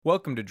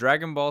Welcome to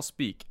Dragon Ball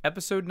Speak,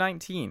 episode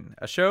 19,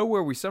 a show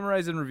where we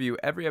summarize and review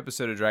every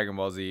episode of Dragon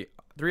Ball Z,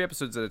 3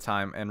 episodes at a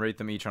time, and rate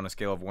them each on a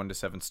scale of 1 to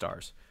 7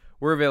 stars.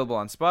 We're available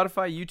on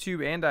Spotify,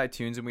 YouTube, and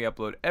iTunes, and we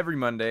upload every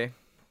Monday.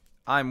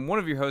 I'm one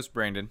of your hosts,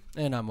 Brandon.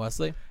 And I'm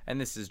Wesley. And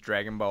this is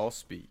Dragon Ball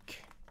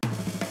Speak.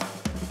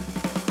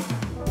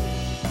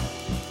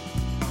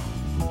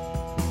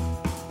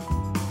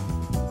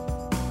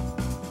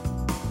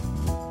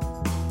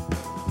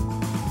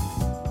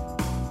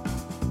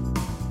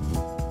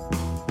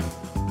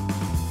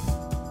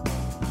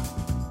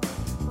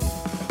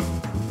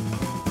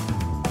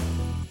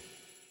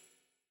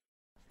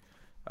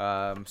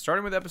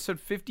 Starting with episode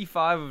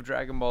 55 of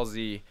Dragon Ball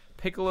Z,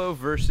 Piccolo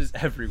versus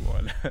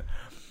everyone.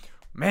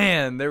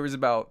 Man, there was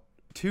about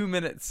 2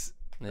 minutes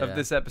of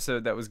this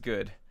episode that was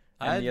good,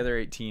 and the other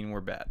 18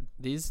 were bad.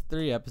 These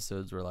 3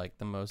 episodes were like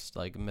the most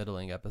like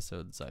middling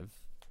episodes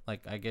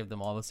I gave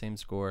them all the same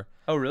score.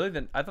 Oh, really?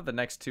 Then I thought the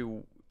next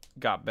 2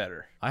 got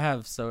better.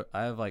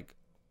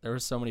 There were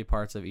so many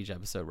parts of each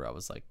episode where I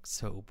was like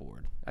so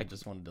bored. I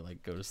just wanted to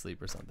like go to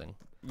sleep or something.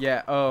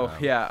 Yeah.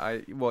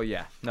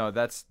 No,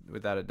 that's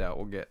without a doubt.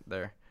 We'll get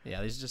there.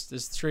 Yeah,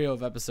 this trio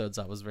of episodes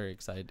I was very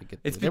excited to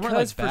get through. It's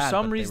because for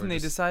some reason they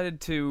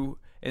decided to,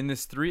 in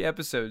this 3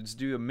 episodes,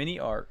 do a mini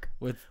arc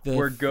where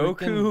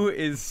Goku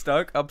is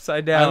stuck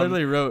upside down. I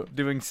literally wrote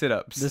doing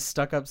sit-ups. This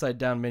stuck upside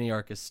down mini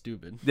arc is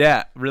stupid.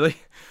 Yeah, really?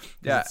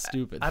 Yeah, it's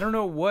stupid. I don't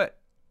know what.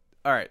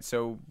 All right,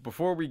 so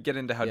before we get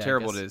into how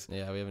terrible it is, we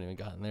haven't even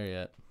gotten there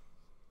yet.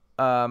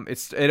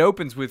 It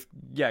opens with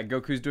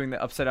Goku's doing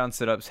the upside down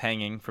sit-ups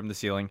hanging from the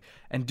ceiling,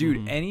 and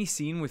dude, any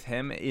scene with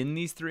him in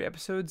these 3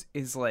 episodes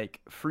is like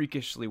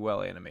freakishly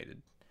well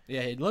animated. Yeah,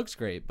 it looks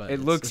great, but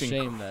it looks a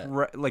shame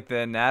that like the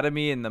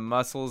anatomy and the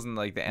muscles and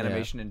like the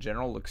animation in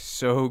general looks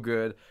so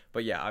good.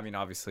 But yeah, I mean,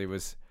 obviously it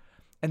was,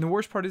 and the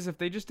worst part is if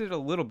they just did a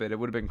little bit, it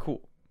would have been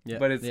cool. Yeah,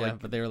 but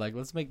but they were like,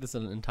 let's make this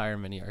an entire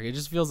mini arc. It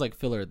just feels like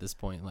filler at this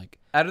point. Like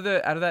out of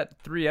that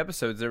 3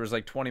 episodes, there was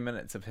like 20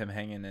 minutes of him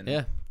hanging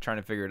and trying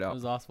to figure it out. It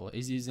was awful.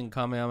 He's using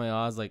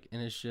Kamehamehas like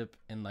in his ship,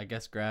 and I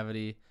guess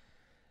gravity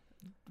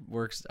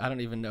works. I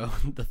don't even know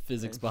the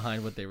physics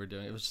behind what they were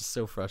doing. It was just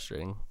so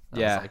frustrating. I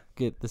was like,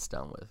 get this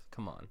done with.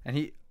 Come on.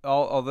 And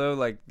although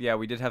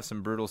we did have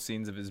some brutal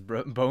scenes of his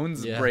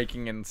bones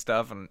breaking and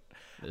stuff, and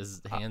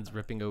his hands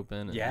ripping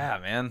open. And,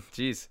 man,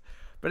 jeez.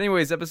 But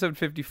anyways, episode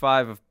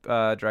 55 of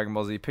Dragon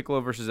Ball Z, Piccolo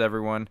versus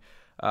everyone.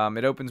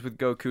 It opens with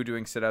Goku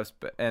doing sit-ups,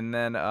 and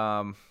then,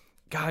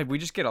 we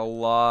just get a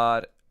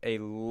lot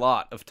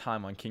of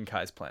time on King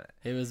Kai's planet.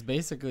 It was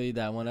basically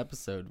that one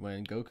episode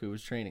when Goku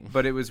was training.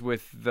 But it was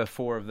with the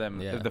 4 of them,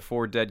 the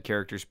 4 dead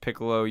characters,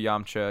 Piccolo,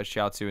 Yamcha,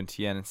 Chiaotzu, and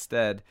Tien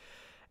instead.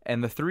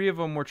 And the 3 of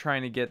them were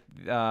trying to get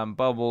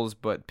bubbles,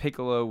 but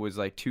Piccolo was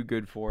like too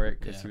good for it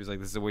because he was like,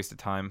 this is a waste of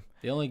time.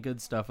 The only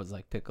good stuff was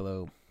like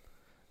Piccolo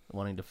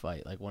wanting to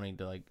fight, like wanting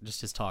to like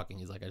just his talking.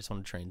 He's like, I just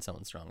want to train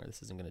someone stronger.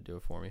 This isn't gonna do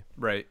it for me.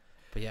 Right.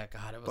 But yeah,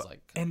 God, it was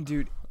and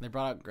dude, they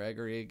brought out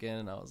Gregory again,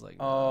 and I was like,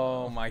 no.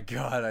 Oh my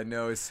God, I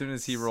know. As soon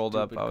as he rolled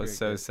up, I was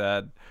so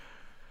sad.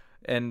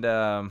 And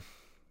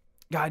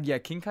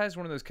King Kai is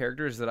one of those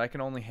characters that I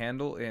can only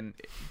handle in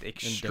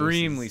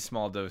extremely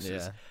small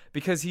doses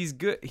because he's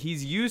good.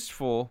 He's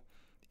useful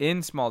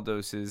in small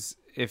doses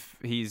if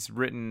he's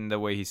written the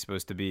way he's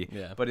supposed to be.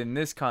 Yeah. But in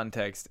this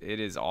context, it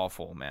is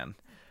awful, man.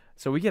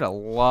 So we get a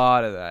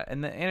lot of that,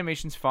 and the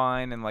animation's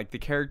fine, and like the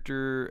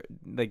character,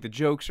 like the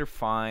jokes are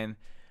fine.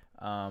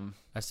 I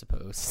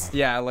suppose.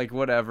 Yeah, like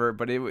whatever,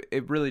 but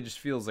it really just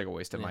feels like a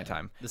waste of my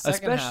time. The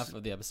second half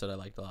of the episode I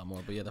liked a lot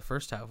more, but the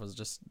first half was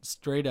just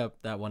straight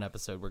up that one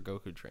episode where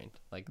Goku trained,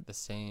 like the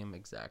same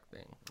exact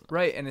thing.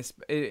 Right, and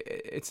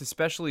it's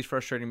especially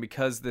frustrating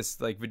because this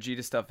like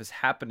Vegeta stuff is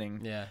happening.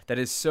 Yeah. That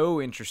is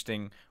so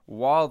interesting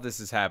while this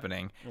is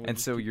happening, and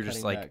so you're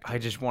just like, I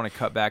just want to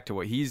cut back to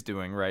what he's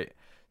doing, right?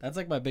 That's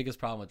like my biggest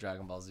problem with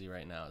Dragon Ball Z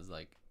right now is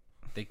like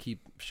they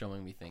keep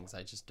showing me things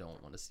I just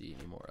don't want to see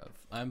any more of.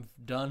 I'm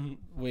done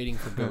waiting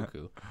for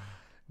Goku.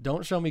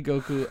 Don't show me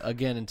Goku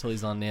again until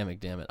he's on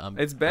Namek, damn it. I'm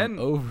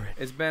over it.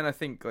 It's been, I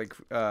think, like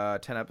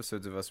 10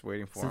 episodes of us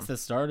waiting for him. Since the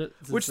start.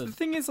 The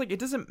thing is, like, it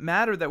doesn't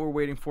matter that we're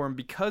waiting for him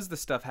because the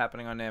stuff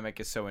happening on Namek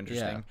is so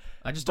interesting. Yeah.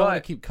 I just don't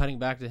want to keep cutting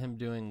back to him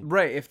doing.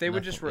 Right. If they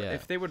would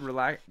if they would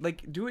relax,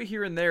 like, do it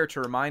here and there to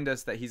remind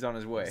us that he's on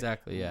his way.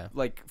 Exactly, yeah.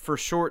 Like, for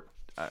short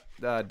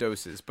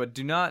doses, but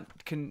do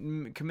not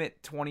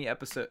commit 20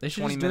 episodes. They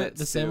should just do it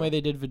the same way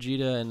they did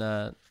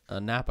Vegeta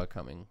and Nappa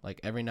coming. Like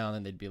every now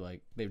and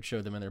then they would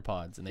show them in their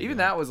pods, and even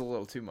that was a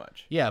little too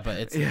much. Yeah, but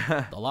it's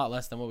a lot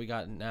less than what we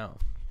got now.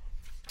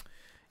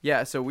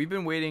 Yeah, so we've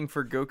been waiting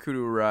for Goku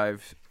to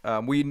arrive.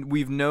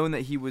 We've known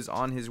that he was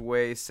on his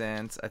way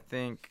since so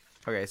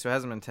it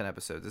hasn't been 10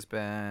 episodes. It's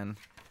been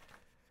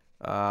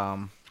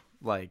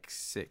like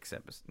 6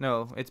 episodes.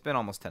 No, it's been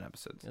almost 10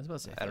 episodes. I was about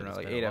to say, I don't know,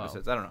 like 8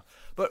 episodes. I don't know.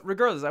 But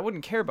regardless, I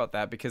wouldn't care about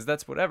that because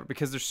that's whatever.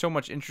 Because there's so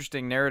much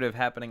interesting narrative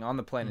happening on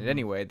the planet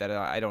anyway that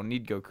I don't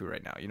need Goku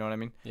right now. You know what I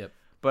mean? Yep.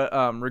 But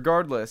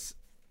regardless,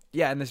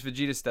 and this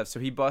Vegeta stuff. So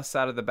he busts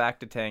out of the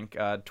Bacta tank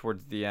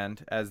towards the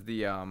end as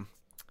the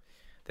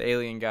the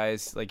alien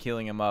guys like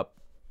healing him up.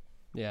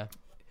 Yeah.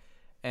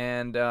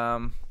 And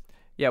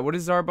yeah, what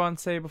does Zarbon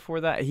say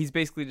before that? He's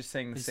basically just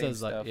saying the same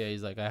stuff. Like, yeah,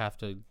 he's like, I have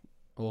to.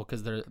 Well,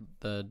 because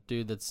the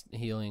dude that's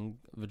healing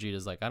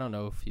Vegeta's like, I don't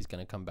know if he's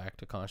gonna come back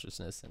to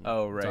consciousness. And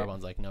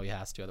Zarbon's like, no, he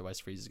has to,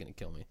 otherwise Frieza's gonna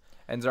kill me.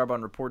 And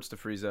Zarbon reports to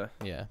Frieza.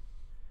 Yeah.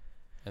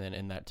 And then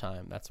in that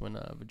time, that's when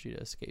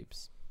Vegeta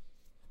escapes.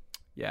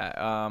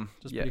 Yeah,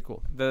 just pretty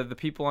cool. The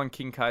people on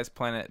King Kai's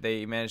planet,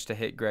 they manage to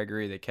hit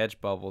Gregory. They catch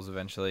Bubbles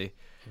eventually.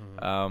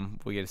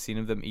 We get a scene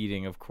of them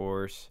eating, of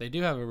course. They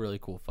do have a really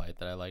cool fight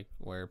that I like,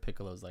 where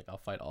Piccolo's like, I'll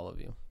fight all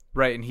of you.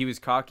 Right, and he was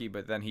cocky,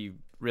 but then he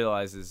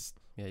realizes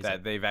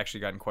that they've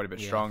actually gotten quite a bit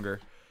stronger.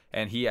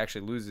 And he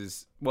actually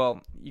loses.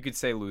 Well, you could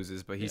say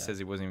loses, but he says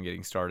he wasn't even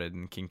getting started,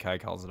 and King Kai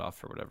calls it off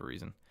for whatever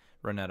reason.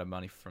 Run out of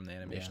money from the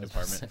animation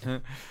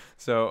department.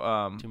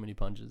 So too many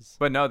punches.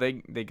 But no, they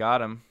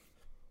got him.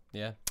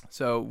 Yeah.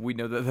 So we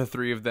know that the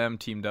three of them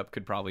teamed up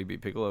could probably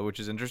beat Piccolo, which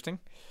is interesting.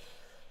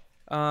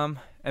 And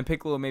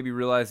Piccolo maybe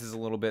realizes a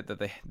little bit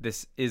that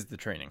this is the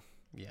training.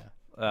 Yeah.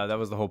 That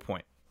was the whole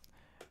point.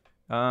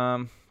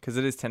 Because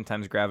it is 10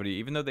 times gravity,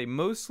 even though they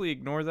mostly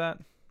ignore that.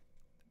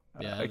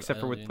 Except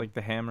for with like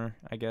the hammer,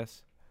 I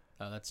guess.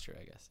 Oh, that's true,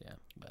 I guess. Yeah.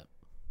 But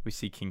we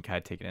see King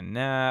Kai taking a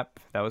nap.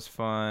 That was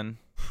fun.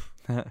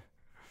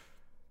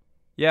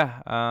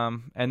 Yeah.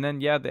 And then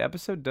the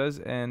episode does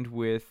end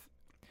with.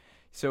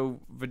 So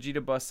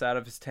Vegeta busts out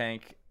of his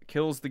tank,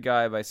 kills the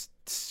guy by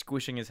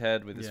squishing his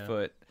head with his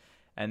foot,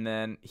 and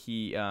then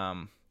he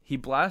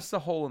blasts a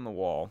hole in the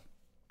wall,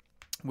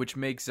 which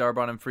makes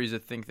Zarbon and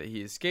Frieza think that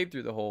he escaped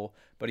through the hole,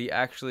 but he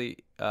actually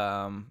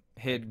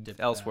hid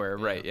elsewhere.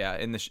 Right? Yeah,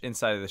 in the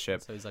inside of the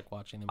ship. So he's like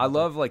watching them. I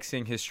love like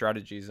seeing his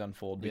strategies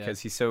unfold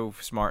because he's so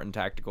smart and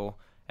tactical,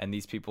 and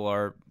these people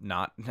are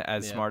not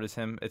as smart as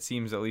him. It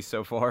seems, at least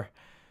so far.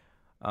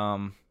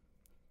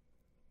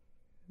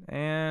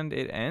 And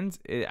it ends.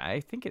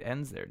 I think it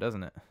ends there,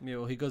 doesn't it? Yeah.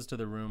 Well, he goes to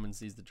the room and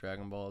sees the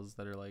Dragon Balls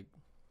that are like.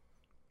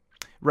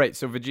 Right.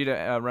 So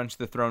Vegeta runs to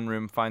the throne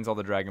room, finds all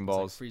the Dragon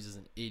Balls. Like, Frieza's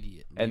an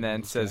idiot. And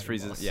then says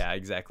Frieza's. Yeah,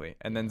 exactly.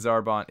 And then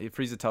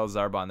Frieza tells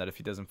Zarbon that if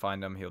he doesn't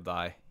find him, he'll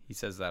die. He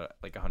says that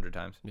like 100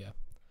 times. Yeah.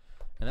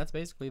 And that's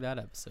basically that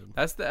episode.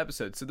 That's the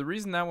episode. So the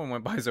reason that one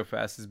went by so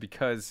fast is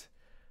because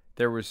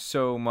there was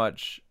so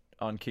much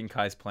on King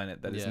Kai's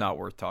planet that is not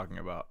worth talking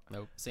about.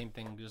 Nope. Same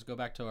thing. Just go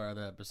back to our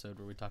other episode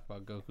where we talk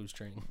about Goku's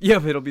training.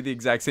 Yep, it'll be the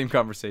exact same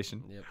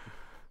conversation. Yep.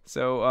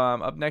 So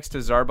up next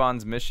is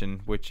Zarbon's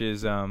mission, which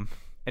is an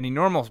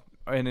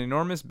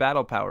enormous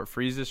battle power.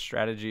 Frieza's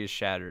strategy is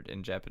shattered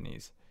in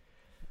Japanese.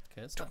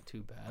 Okay, that's not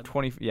too bad.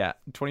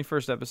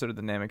 21st episode of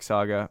the Namek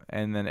Saga,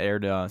 and then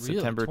aired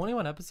September.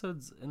 21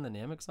 episodes in the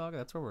Namek Saga.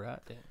 That's where we're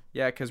at. Damn.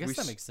 Yeah, because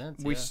that makes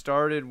sense. We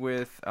started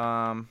with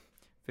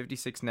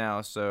 56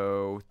 now,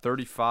 so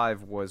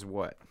 35 was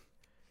what?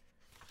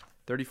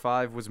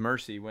 35 was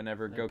Mercy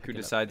whenever Goku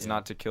decides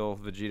not to kill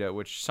Vegeta,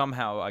 which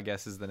somehow I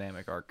guess is the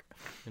Namek arc.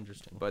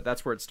 Interesting. But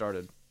that's where it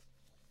started.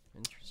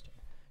 Interesting.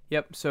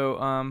 Yep. So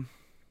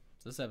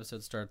so this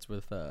episode starts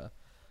with I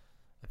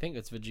think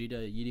it's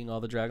Vegeta eating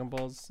all the Dragon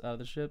Balls out of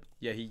the ship.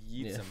 Yeah, he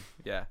eats them.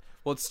 Yeah.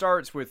 Well, it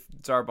starts with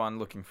Zarbon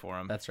looking for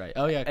him. That's right.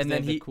 Oh yeah, and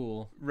then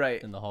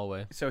in the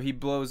hallway. So he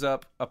blows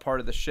up a part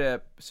of the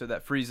ship so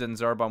that Frieza and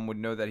Zarbon would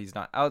know that he's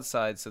not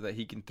outside, so that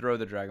he can throw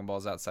the Dragon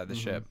Balls outside the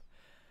ship.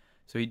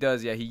 So he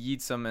does. Yeah, he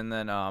eats them, and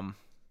then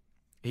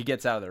he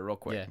gets out of there real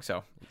quick. Yeah.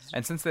 So,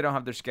 and since they don't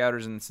have their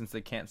scouters, and since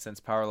they can't sense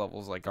power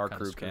levels like our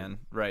crew can,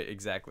 right?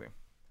 Exactly.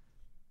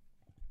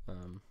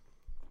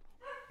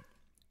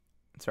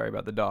 Sorry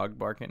about the dog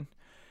barking.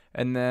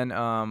 And then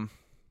so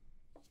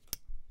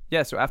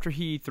after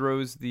he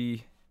throws the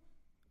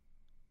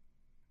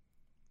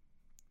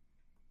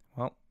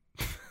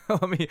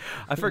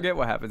I forget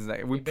what happens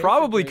next. We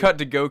probably cut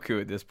to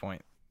Goku at this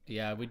point.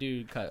 Yeah, we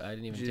do cut. I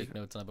didn't even take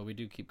notes on it, but we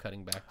do keep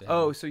cutting back to him.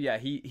 Oh, so yeah,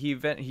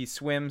 he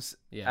swims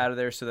out of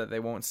there so that they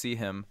won't see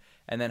him,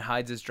 and then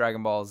hides his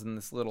Dragon Balls in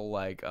this little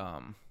like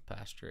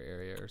pasture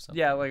area or something.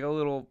 Yeah, like a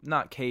little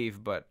not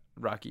cave but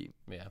rocky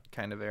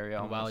kind of area.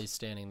 And while he's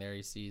standing there,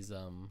 he sees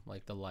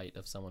like the light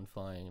of someone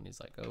flying, and he's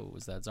like, "Oh,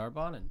 is that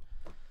Zarbon?" And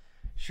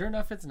sure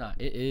enough, it's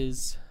not. It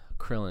is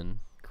Krillin.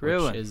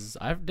 Which is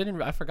I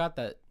forgot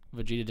that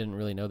Vegeta didn't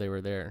really know they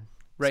were there.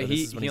 Right,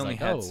 so he only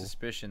had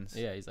suspicions.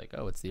 Yeah, he's like,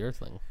 "Oh, it's the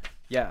Earthling."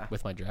 Yeah,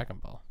 with my Dragon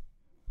Ball.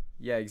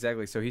 Yeah,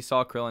 exactly. So he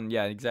saw Krillin.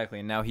 Yeah, exactly.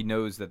 And now he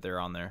knows that they're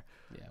on there.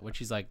 Yeah, which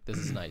he's like, "This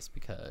is nice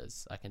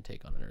because I can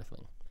take on an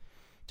Earthling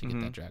to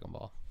get that Dragon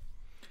Ball."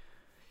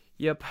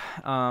 Yep.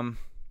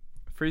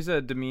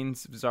 Frieza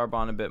demeans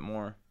Zarbon a bit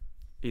more.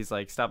 He's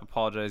like, "Stop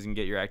apologizing,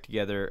 get your act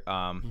together.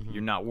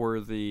 You're not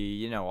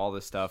worthy, all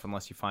this stuff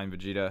unless you find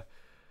Vegeta."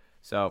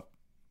 So,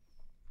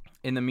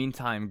 in the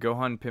meantime,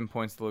 Gohan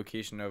pinpoints the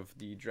location of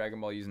the Dragon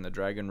Ball using the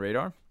Dragon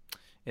Radar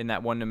in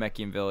that one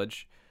Namekian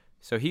village.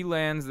 So he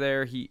lands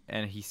there, he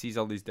sees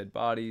all these dead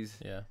bodies,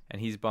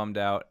 and he's bummed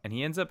out, and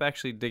he ends up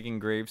actually digging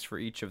graves for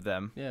each of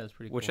them. Yeah, it's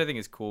pretty cool. Which I think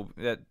is cool.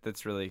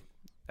 That's really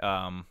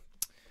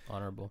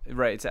honorable.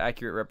 Right, it's an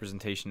accurate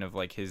representation of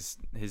like his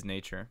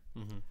nature.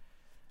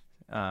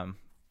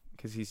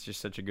 because he's just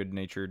such a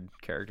good-natured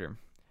character.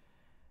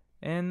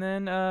 And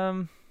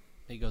then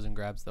he goes and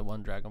grabs the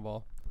one Dragon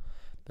Ball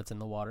that's in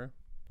the water.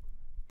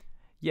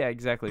 Yeah,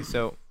 exactly.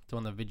 So the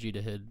one that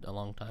Vegeta hid a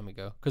long time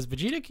ago. Because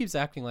Vegeta keeps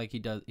acting like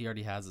he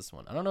already has this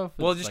one. I don't know if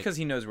it's just because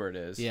he knows where it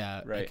is.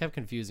 Yeah, right. It kept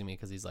confusing me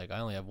because he's like, I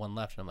only have one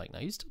left. And I'm like, no,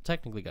 you still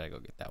technically got to go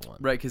get that one.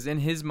 Right, because in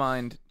his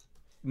mind,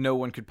 no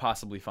one could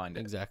possibly find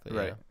it. Exactly,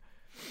 right.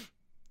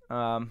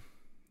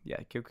 Yeah,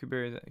 Goku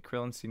berries,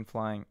 Krillin seen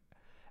flying.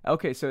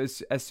 Okay, so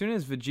as soon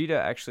as Vegeta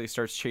actually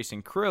starts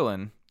chasing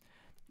Krillin,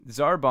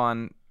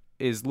 Zarbon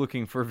is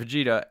looking for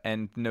Vegeta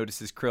and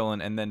notices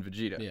Krillin and then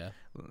Vegeta. Yeah.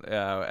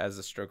 As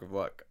a stroke of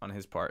luck on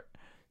his part.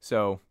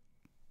 So,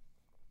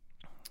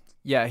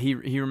 yeah, he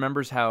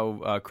remembers how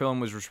Krillin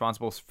was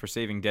responsible for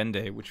saving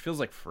Dende, which feels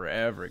like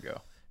forever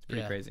ago. It's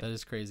pretty crazy. That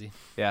is crazy.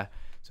 Yeah.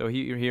 So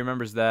he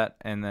remembers that,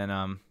 and then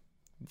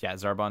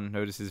Zarbon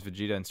notices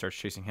Vegeta and starts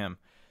chasing him.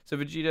 So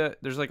Vegeta,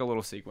 there's like a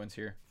little sequence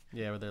here.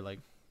 Yeah, where they're like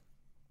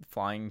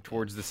flying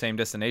towards the same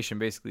destination,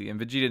 basically. And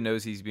Vegeta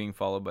knows he's being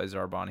followed by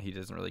Zarbon. He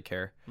doesn't really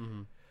care.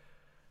 Mm-hmm.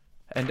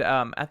 And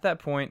at that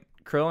point,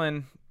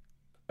 Krillin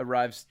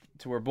arrives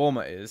to where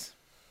Bulma is,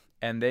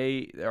 and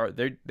they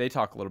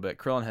talk a little bit.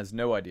 Krillin has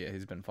no idea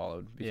he's been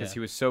followed because he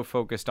was so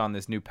focused on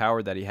this new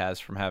power that he has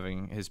from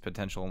having his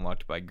potential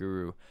unlocked by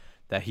Guru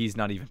that he's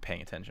not even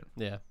paying attention.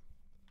 Yeah.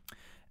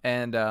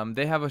 And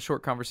they have a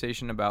short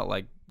conversation about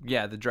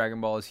the Dragon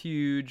Ball is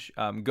huge.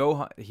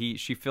 Gohan,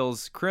 she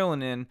fills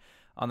Krillin in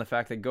on the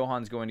fact that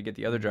Gohan's going to get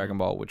the other Dragon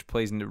Ball, which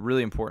plays a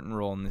really important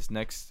role in this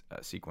next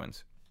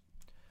sequence.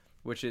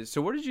 Which is,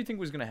 so what did you think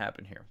was going to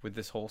happen here with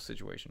this whole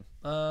situation?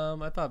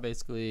 I thought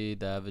basically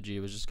that Vegeta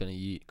was just going to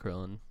yeet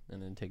Krillin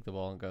and then take the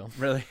ball and go.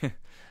 Really?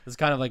 It's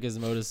kind of like his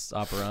modus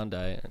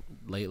operandi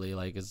lately.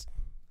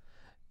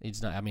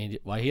 He's not. I mean,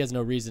 he has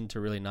no reason to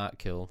really not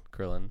kill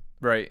Krillin.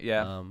 Right.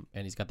 Yeah.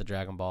 And he's got the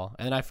Dragon Ball.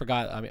 And I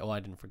forgot. I mean, I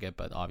didn't forget,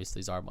 but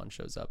obviously Zarbon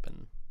shows up,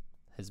 and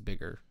his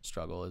bigger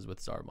struggle is with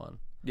Zarbon.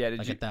 Yeah.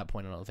 At that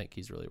point, I don't think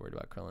he's really worried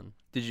about Krillin.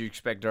 Did you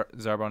expect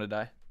Zarbon to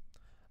die?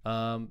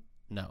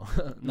 No.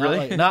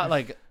 Really? Not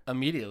like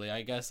immediately.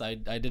 I guess I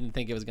didn't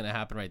think it was gonna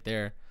happen right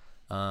there.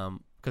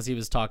 Because he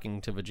was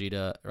talking to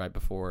Vegeta right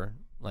before,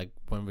 like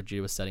when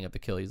Vegeta was setting up the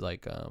kill. He's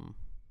like,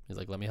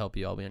 let me help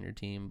you. I'll be on your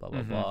team. Blah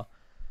blah blah.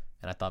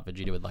 And I thought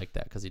Vegeta would like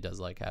that because he does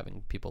like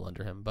having people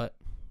under him. But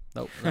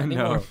nope, not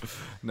anymore.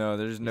 No,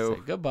 there's no.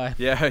 Goodbye.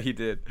 Yeah, he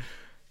did.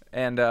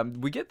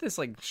 And we get this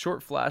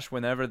short flash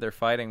whenever they're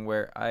fighting,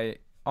 where I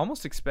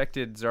almost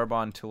expected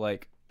Zarbon to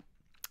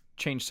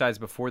change sides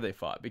before they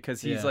fought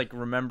because he's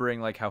remembering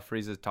how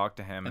Frieza talked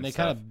to him, and they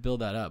kind of build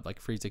that up. Like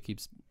Frieza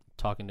keeps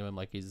talking to him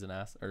like he's an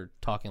ass, or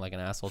talking like an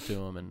asshole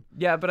to him, and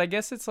yeah. But I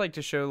guess it's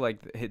to show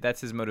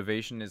that's his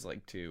motivation is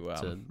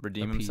to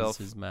redeem himself,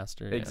 his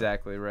master.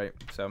 Exactly right.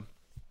 So.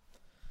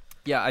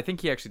 Yeah, I think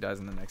he actually dies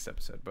in the next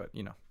episode, but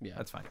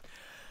that's fine.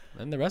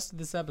 And the rest of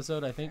this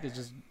episode, I think, is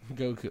just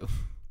Goku.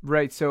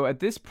 Right. So at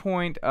this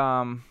point,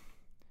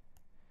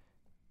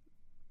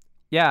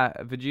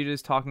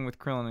 Vegeta's talking with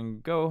Krillin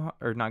and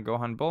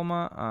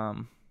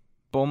Bulma.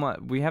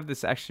 Bulma, we have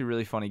this actually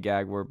really funny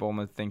gag where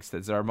Bulma thinks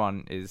that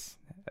Zarbon is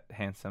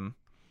handsome,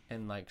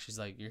 and she's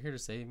like, "You're here to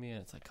save me,"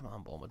 and it's like, "Come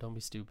on, Bulma, don't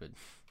be stupid."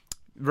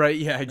 Right,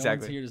 yeah,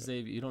 exactly. No one's here to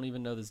save you. You don't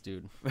even know this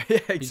dude. Yeah,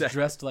 exactly. He's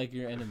dressed like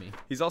your enemy.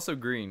 He's also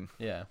green.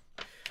 Yeah.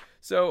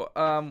 So,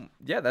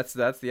 that's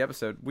the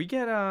episode. We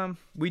get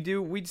we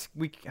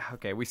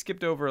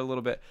skipped over a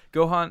little bit.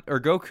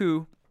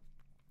 Goku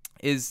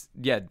is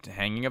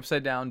hanging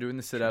upside down doing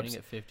the sit-ups. Training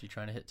at 50,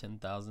 trying to hit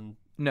 10,000.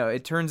 No,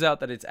 it turns out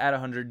that it's at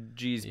 100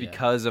 Gs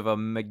because of a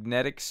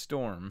magnetic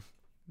storm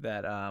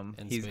that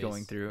he's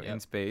going through in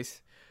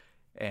space.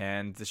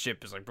 And the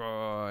ship is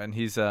and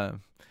he's stuck.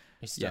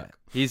 Yeah,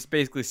 he's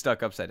basically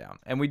stuck upside down.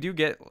 And we do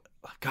get,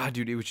 God,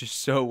 dude, it was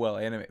just so well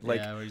animated.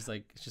 Where he's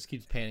just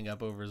keeps panning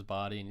up over his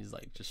body and he's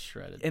just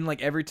shredded. And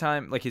every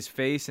time, his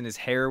face and his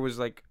hair was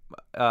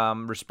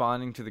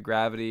responding to the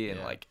gravity, and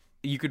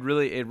you could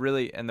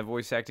really, and the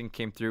voice acting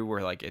came through where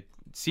it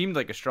seemed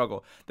like a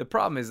struggle. The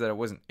problem is that it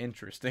wasn't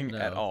interesting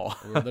at all.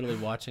 We're literally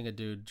watching a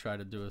dude try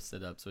to do a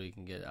sit up so he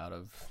can get out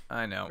of.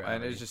 I know, gravity.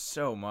 And it's just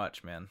so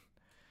much, man.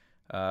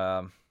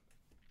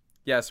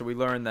 Yeah, so we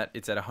learned that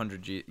it's at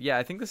 100 G. Yeah,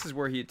 I think this is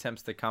where he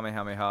attempts the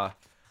Kamehameha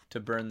to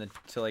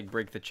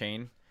break the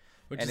chain.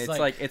 Which and is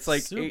it's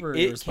like super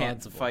it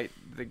can't fight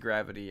the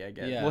gravity, I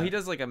guess. Yeah. Well, he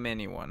does a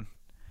mini one.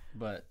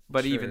 But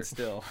sure. Even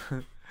still.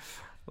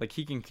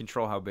 He can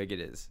control how big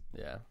it is.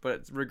 Yeah.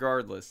 But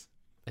regardless.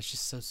 It's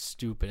just so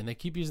stupid. And they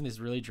keep using this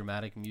really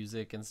dramatic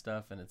music and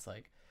stuff, and it's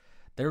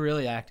they're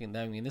really acting.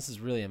 I mean, this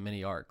is really a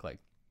mini arc.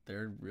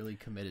 They're really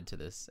committed to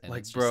this. And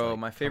it's bro,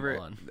 my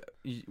favorite.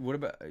 What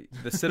about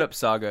the sit-up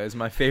saga? Is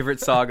my favorite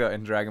saga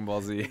in Dragon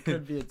Ball Z. It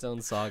could be its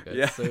own saga.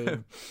 Yeah.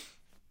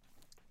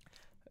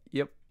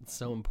 Yep. It's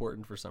so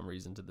important for some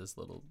reason to this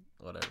little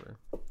whatever.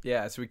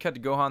 Yeah. So we cut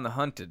to Gohan the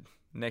Hunted.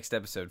 Next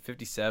episode,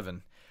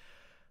 57.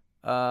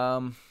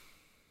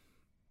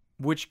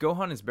 Which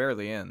Gohan is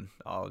barely in,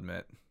 I'll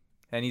admit,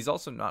 and he's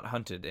also not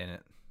hunted in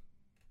it.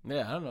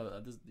 Yeah, I don't know.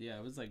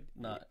 It was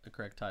not a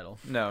correct title.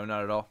 No,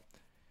 not at all.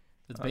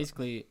 It's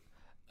basically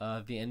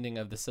the ending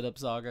of the Sit-Up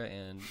Saga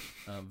and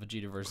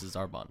Vegeta versus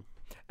Zarbon.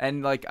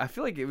 And like I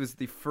feel like it was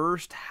the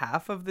first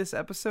half of this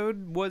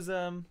episode was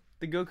the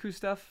Goku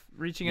stuff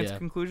reaching its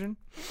conclusion.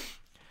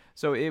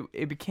 So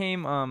it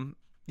became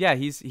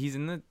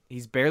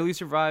he's barely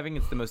surviving.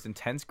 It's the most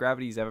intense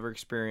gravity he's ever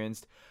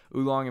experienced.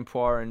 Oolong and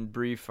Puar and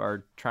Brief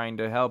are trying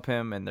to help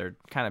him, and they're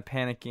kind of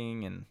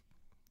panicking, and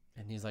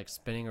he's like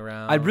spinning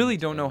around. I really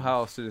don't know how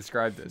else to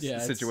describe this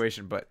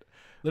situation, but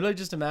literally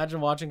just imagine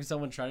watching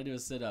someone try to do a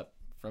sit-up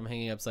from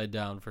hanging upside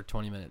down for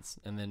 20 minutes,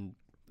 and then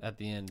at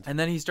the end, and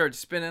then he starts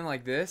spinning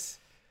like this,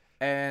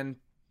 and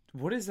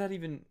what is that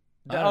even?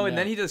 And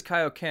then he does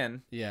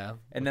Kaioken. Yeah.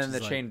 And then the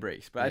chain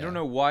breaks. But I don't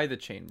know why the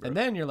chain broke. And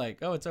then you're like,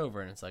 oh, it's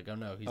over. And it's like, oh,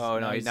 no.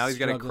 Now he's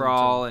got to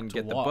crawl and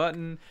get the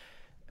button.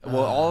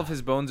 Well, all of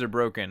his bones are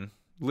broken,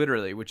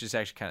 literally, which is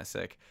actually kind of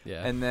sick.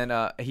 Yeah. And then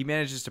he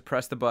manages to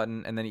press the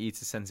button, and then he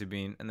eats a senzu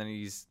bean. And then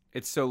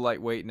it's so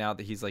lightweight now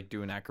that he's like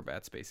doing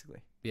acrobats,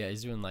 basically. Yeah,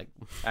 he's doing like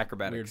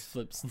acrobatics. Weird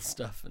flips and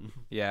stuff.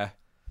 Yeah.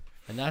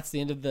 And that's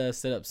the end of the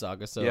Sit-Up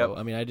Saga. So,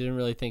 I mean, I didn't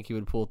really think he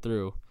would pull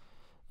through.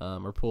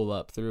 Or pull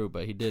up through,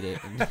 but he did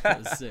it, and it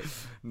was sick.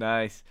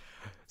 Nice.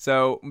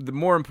 So,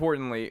 more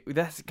importantly,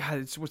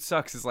 it's what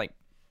sucks is like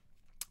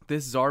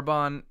this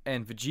Zarbon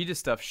and Vegeta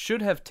stuff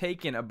should have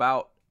taken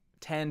about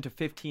 10 to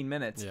 15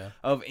 minutes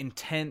of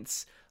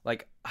intense,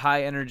 like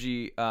high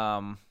energy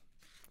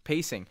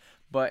pacing,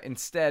 but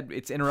instead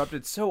it's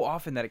interrupted so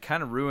often that it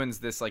kind of ruins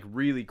this like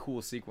really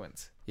cool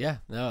sequence. Yeah,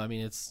 no, I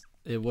mean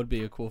it would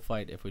be a cool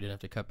fight if we didn't have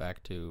to cut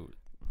back to.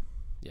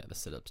 Yeah, the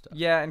sit-up stuff.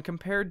 Yeah, and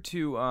compared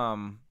to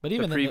but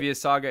even the previous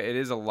saga, it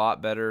is a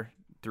lot better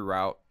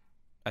throughout,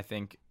 I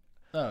think.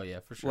 Oh, yeah,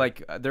 for sure.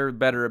 Like, they're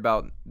better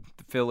about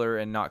the filler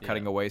and not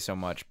cutting away so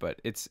much, but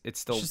it's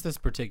still... It's just this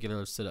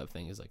particular sit-up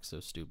thing is, like, so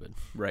stupid.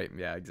 Right,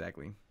 yeah,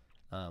 exactly.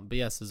 But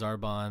yeah, so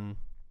Zarbon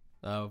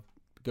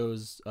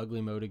goes ugly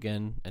mode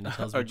again, and he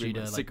tells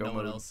Vegeta, like, no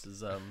one else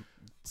has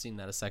seen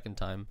that a second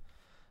time.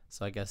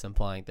 So I guess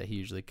implying that he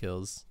usually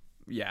kills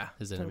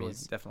his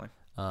enemies. Definitely.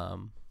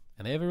 And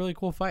they have a really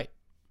cool fight.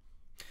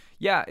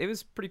 Yeah, it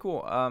was pretty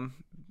cool.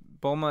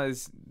 Bulma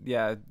is,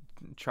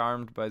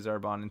 charmed by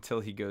Zarbon until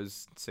he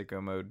goes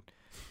sicko mode.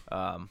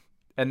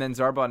 And then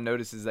Zarbon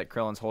notices that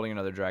Krillin's holding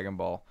another Dragon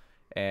Ball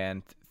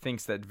and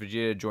thinks that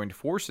Vegeta joined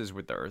forces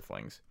with the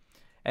Earthlings.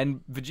 And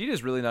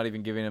Vegeta's really not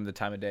even giving him the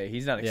time of day.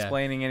 He's not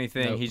explaining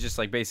anything. Nope. He's just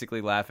like basically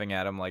laughing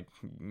at him, like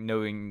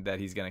knowing that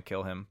he's going to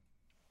kill him.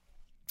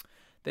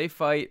 They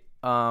fight.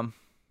 Zarbon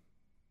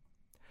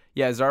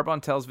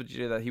tells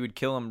Vegeta that he would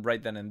kill him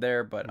right then and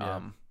there, but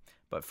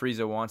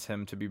Frieza wants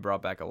him to be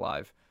brought back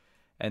alive.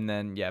 And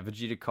then,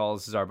 Vegeta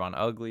calls Zarbon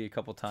ugly a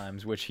couple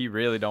times, which he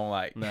really don't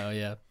like.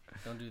 No,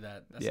 don't do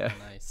that. That's not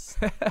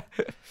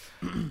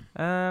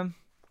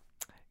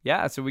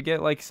nice. So we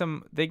get like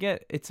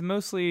it's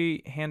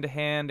mostly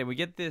hand-to-hand, and we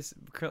get this,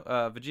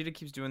 Vegeta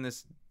keeps doing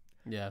this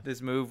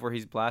move where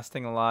he's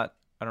blasting a lot.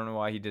 I don't know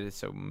why he did it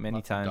so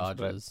many times,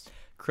 but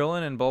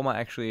Krillin and Bulma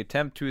actually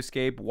attempt to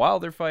escape while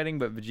they're fighting,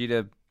 but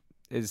Vegeta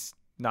is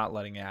not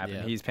letting it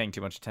happen. He's paying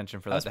too much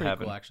attention for that to happen. That's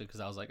pretty cool, actually, because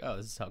I was like, oh,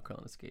 this is how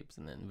Krillin escapes.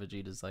 And then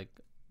Vegeta's like,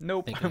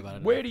 nope.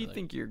 Where do you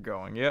think you're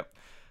going? Yep.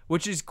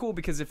 Which is cool,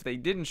 because if they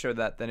didn't show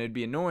that, then it'd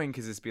be annoying,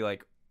 because it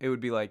would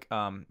be like,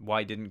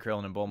 why didn't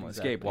Krillin and Bulma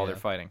escape while they're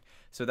fighting?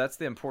 So that's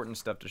the important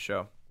stuff to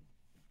show.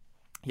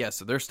 Yeah,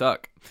 so they're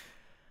stuck.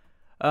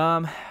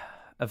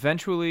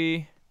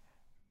 Eventually,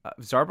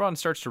 Zarbon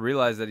starts to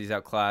realize that he's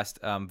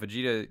outclassed.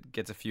 Vegeta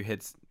gets a few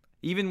hits.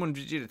 Even when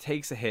Vegeta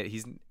takes a hit,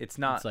 it's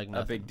not like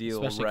a big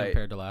deal, especially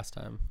compared to last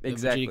time.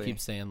 Exactly. Vegeta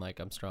keeps saying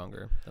like, I'm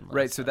stronger than last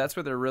time. So time. that's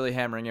what they're really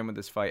hammering in with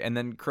this fight. And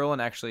then Krillin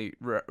actually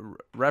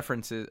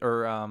references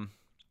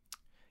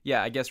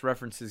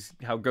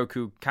how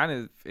Goku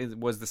kind of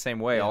was the same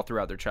way all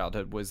throughout their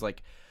childhood. Was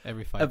like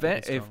every fight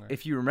event.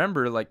 If you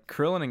remember, like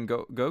Krillin and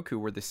Goku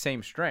were the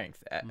same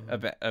strength at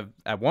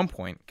one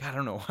point. God, I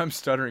don't know. I'm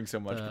stuttering so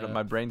much, but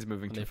my brain's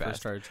moving too fast. When they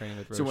first started training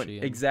with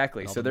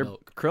Roshi. So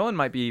Krillin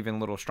might be even a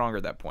little stronger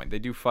at that point. They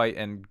do fight,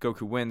 and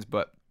Goku wins,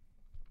 but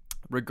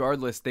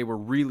regardless, they were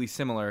really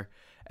similar.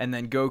 And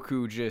then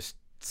Goku just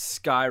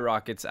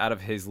skyrockets out of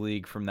his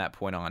league from that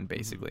point on,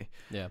 basically.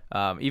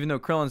 Even though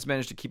Krillin's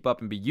managed to keep up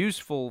and be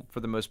useful for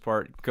the most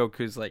part,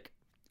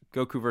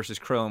 Goku versus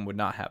Krillin would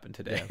not happen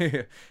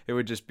today. It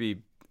would just be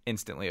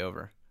instantly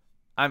over.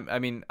 I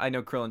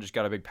know Krillin just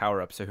got a big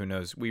power up, so who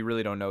knows? We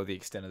really don't know the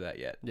extent of that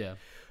yet.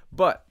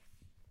 But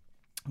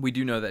we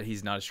do know that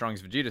he's not as strong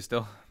as Vegeta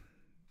still.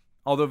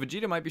 Although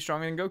Vegeta might be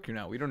stronger than Goku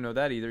now. We don't know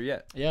that either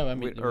yet. Yeah, I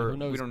mean, who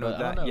knows? We don't know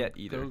that yet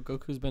either.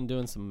 Goku's been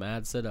doing some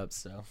mad sit-ups,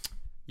 so...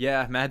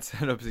 Yeah, mad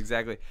setups,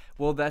 exactly.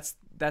 Well, that's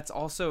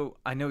also,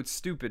 I know it's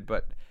stupid,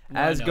 but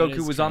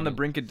Goku was on the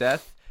brink of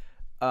death,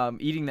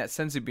 eating that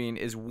senzu bean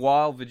is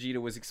while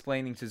Vegeta was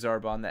explaining to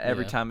Zarbon that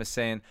every time is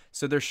saying,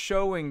 so they're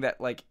showing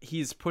that like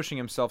he's pushing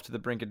himself to the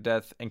brink of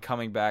death and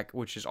coming back,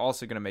 which is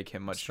also going to make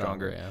him much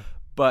stronger.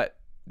 But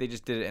they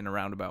just did it in a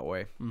roundabout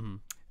way.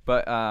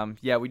 But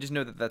we just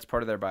know that that's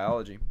part of their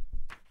biology.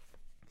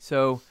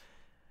 So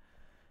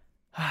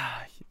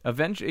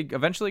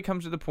Eventually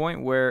comes to the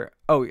point where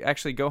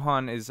actually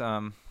Gohan is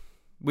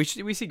we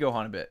see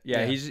Gohan a bit.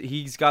 Yeah,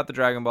 he's got the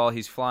Dragon Ball.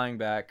 He's flying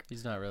back.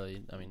 He's not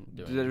really. I mean,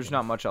 there's anything.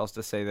 Not much else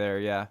to say there.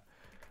 Yeah.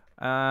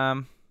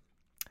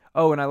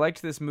 Oh, and I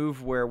liked this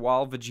move where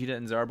while Vegeta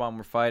and Zarbon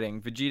were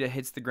fighting, Vegeta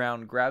hits the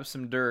ground, grabs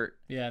some dirt,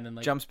 and then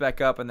jumps back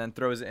up, and then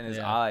throws it in his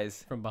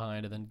eyes from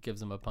behind, and then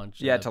gives him a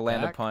punch. Yeah, to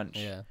land a punch.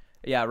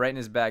 Yeah, right in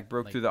his back,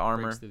 broke through the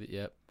armor.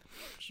 Yep,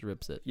 just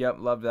rips it. Yep,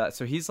 love that.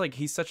 So he's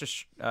such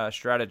a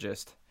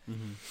strategist.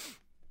 Mm-hmm.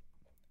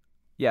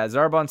 Yeah,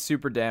 Zarbon's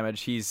super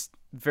damaged. He's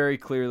very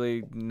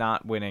clearly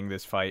not winning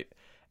this fight.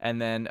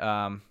 And then,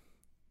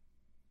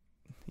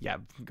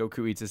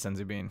 Goku eats a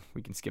senzu bean.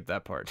 We can skip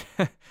that part.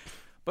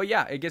 But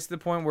yeah, it gets to the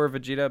point where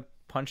Vegeta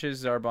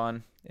punches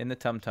Zarbon in the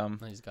tum-tum.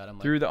 He's got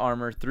him through the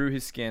armor, through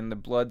his skin. The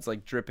blood's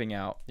dripping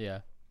out. Yeah,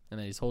 and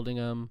then he's holding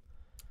him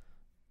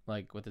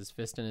with his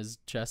fist in his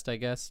chest, I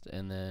guess.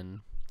 And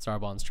then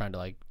Zarbon's trying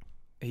to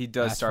he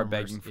does start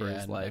begging for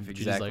his life. And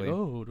exactly.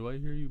 Oh, do I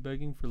hear you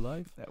begging for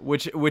life?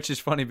 Which is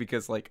funny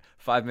because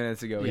 5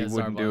 minutes ago he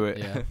wouldn't do it.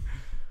 Yeah.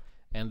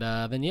 And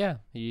then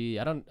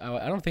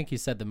I don't think he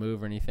said the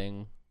move or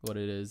anything. What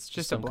it is,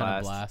 just some kind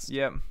of blast.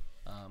 Yep.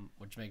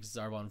 Which makes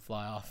Zarbon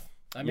fly off.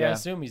 I mean, I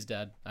assume he's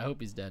dead. I hope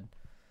he's dead.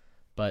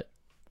 But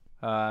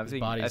his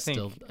body's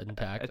still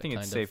intact. I think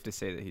it's safe to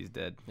say that he's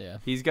dead. Yeah.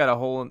 He's got a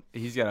hole.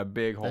 He's got a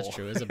big hole. That's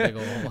true. It's a big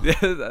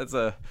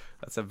hole.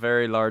 That's a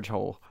very large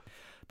hole.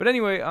 But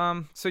anyway,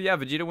 so yeah,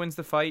 Vegeta wins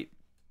the fight.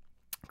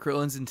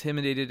 Krillin's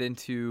intimidated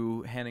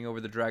into handing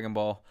over the Dragon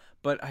Ball,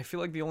 but I feel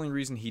like the only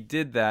reason he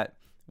did that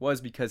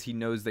was because he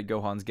knows that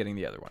Gohan's getting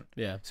the other one.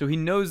 Yeah. So he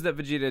knows that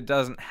Vegeta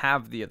doesn't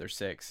have the other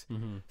 6.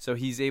 Mm-hmm. So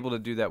he's able to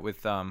do that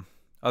with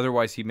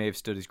otherwise he may have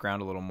stood his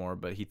ground a little more,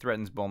 but he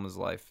threatens Bulma's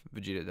life.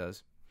 Vegeta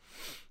does.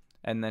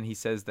 And then he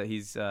says that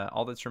he's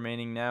all that's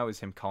remaining now is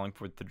him calling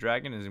forth the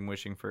dragon, is him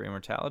wishing for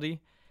immortality,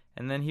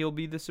 and then he'll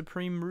be the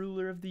supreme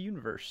ruler of the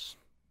universe.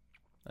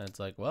 And it's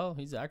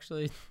he's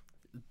actually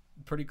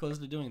pretty close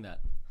to doing that.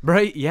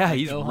 Right? Yeah,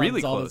 he's Gohan's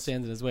really close. All that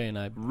stands in his way, and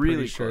I'm really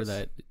pretty sure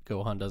that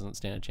Gohan doesn't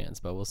stand a chance,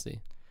 but we'll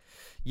see.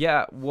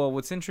 Yeah, well,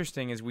 what's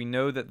interesting is we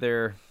know that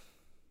they're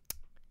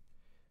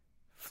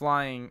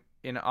flying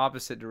in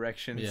opposite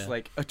directions,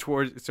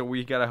 towards. So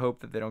we gotta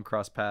hope that they don't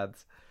cross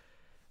paths.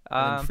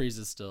 And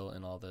Frieza's still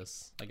in all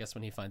this. I guess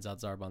when he finds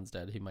out Zarbon's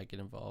dead, he might get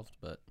involved,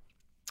 but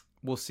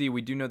we'll see.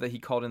 We do know that he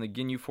called in the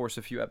Ginyu Force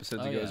a few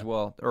episodes ago as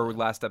well, or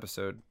last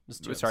episode.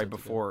 Sorry,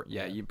 before.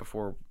 Ago.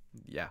 Before.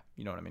 Yeah,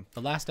 you know what I mean.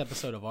 The last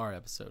episode of our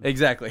episode.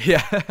 Exactly.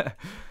 Yeah.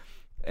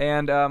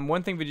 And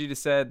one thing Vegeta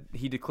said,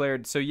 he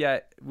declared. So yeah,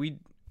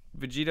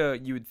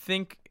 Vegeta, you would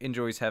think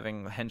enjoys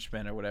having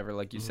henchmen or whatever,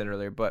 like you said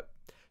earlier, but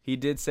he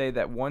did say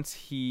that once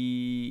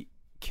he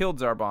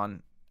killed Zarbon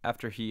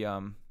after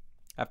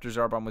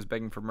Zarbon was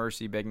begging for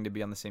mercy, begging to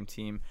be on the same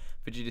team,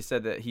 Vegeta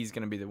said that he's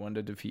going to be the one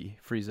to defeat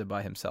Frieza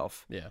by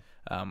himself. Yeah.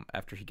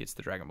 After he gets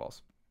the Dragon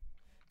Balls.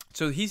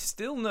 So he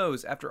still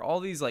knows after all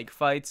these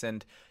fights,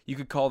 and you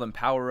could call them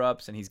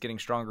power-ups, and he's getting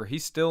stronger, he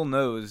still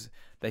knows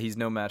that he's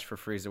no match for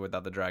Frieza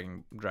without the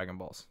Dragon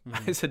Balls.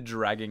 Mm-hmm. I said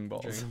Dragon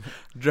Balls.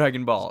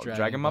 Dragon Ball.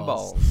 Dragon my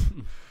balls.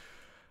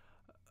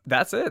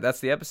 That's it. That's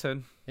the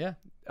episode. Yeah.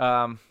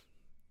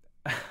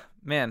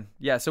 Man,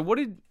 yeah. So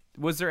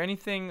was there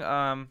anything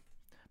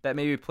that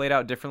maybe played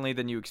out differently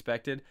than you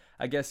expected?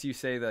 I guess you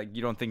say that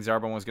you don't think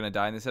Zarbon was going to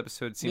die in this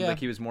episode. It seemed like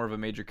he was more of a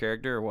major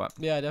character, or what?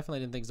 Yeah, I definitely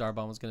didn't think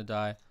Zarbon was going to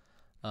die.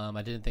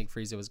 I didn't think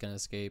Frieza was going to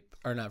escape,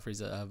 or not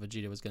Frieza.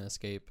 Vegeta was going to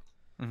escape.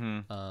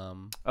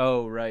 Mm-hmm.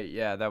 Oh right,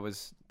 yeah, that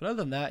was. But other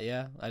than that,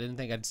 yeah, I didn't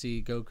think I'd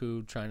see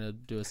Goku trying to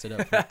do a sit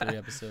up for 3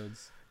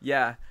 episodes.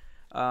 Yeah,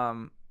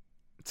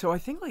 so I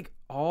think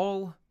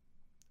all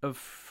of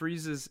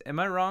Frieza's. Am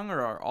I wrong,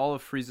 or are all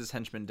of Frieza's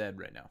henchmen dead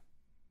right now?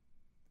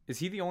 Is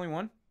he the only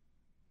one?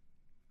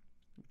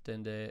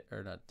 Dende,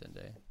 or not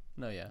Dende?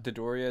 No, yeah.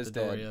 Dodoria is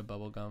dead. Dodoria,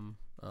 Bubblegum,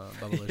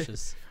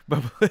 Bubblicious,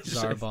 Bubblicious.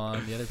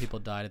 Zarbon. The other people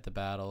died at the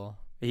battle.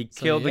 He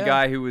killed the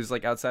guy who was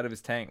outside of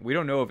his tank. We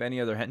don't know of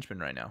any other henchmen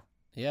right now.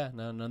 Yeah,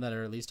 none that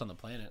are at least on the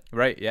planet.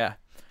 Right, yeah.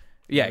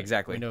 Yeah,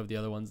 exactly. We know of the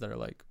other ones that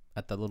are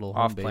at the little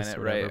off home base planet,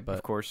 or whatever, right? But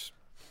of course.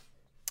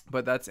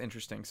 But that's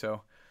interesting.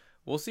 So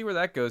we'll see where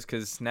that goes,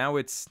 because now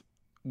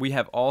we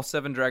have all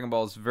 7 Dragon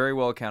Balls very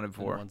well accounted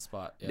for. In one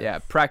spot. Yeah,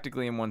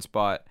 practically in one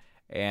spot.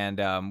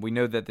 And we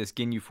know that this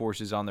Ginyu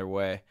Force is on their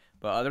way.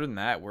 But other than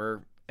that,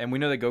 we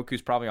know that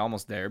Goku's probably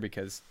almost there,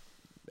 because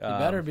he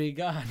better be.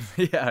 God.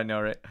 Yeah, I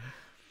know, right?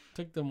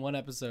 Took them one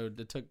episode.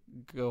 It took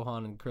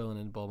Gohan and Krillin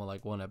and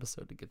Bulma one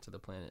episode to get to the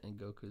planet, and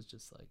Goku's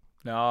just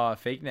no,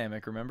 fake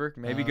Namek. Remember,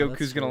 maybe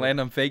Goku's gonna land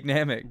on fake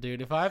Namek.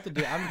 Dude, if I have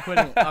to I'm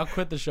quitting. I'll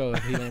quit the show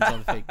if he lands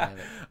on fake Namek.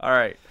 All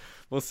right,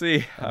 we'll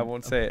see. I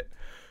won't say it.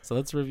 So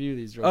let's review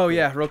these.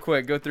 Yeah, real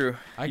quick. Go through.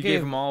 I gave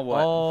them all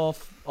what?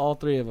 All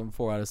 3 of them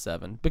 4 out of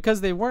 7,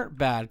 because they weren't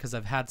bad. Because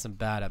I've had some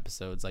bad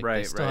episodes.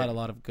 They still had a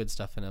lot of good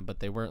stuff in them,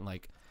 but they weren't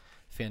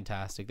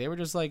fantastic. They were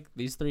just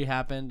these 3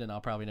 happened, and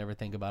I'll probably never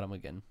think about them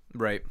again.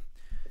 Right.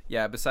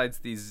 Yeah, besides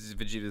these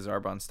Vegeta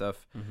Zarbon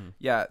stuff. Mm-hmm.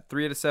 Yeah,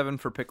 3 out of 7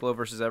 for Piccolo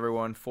versus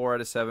everyone, 4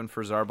 out of 7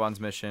 for Zarbon's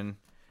mission.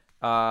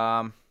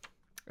 And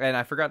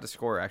I forgot to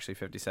score actually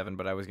 57,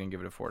 but I was gonna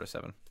give it a 4 to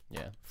 7.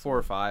 Yeah, 4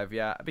 or 5.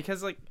 Yeah,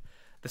 because like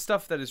the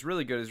stuff that is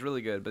really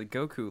good, but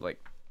Goku,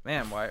 like,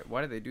 man,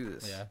 why did they do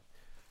this?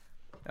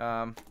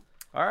 Yeah.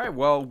 All right.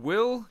 Well,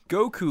 will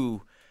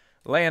Goku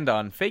land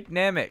on fake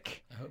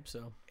Namek? I hope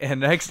so. In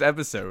next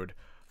episode.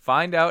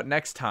 Find out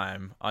next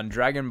time on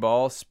Dragon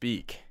Ball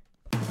Speak.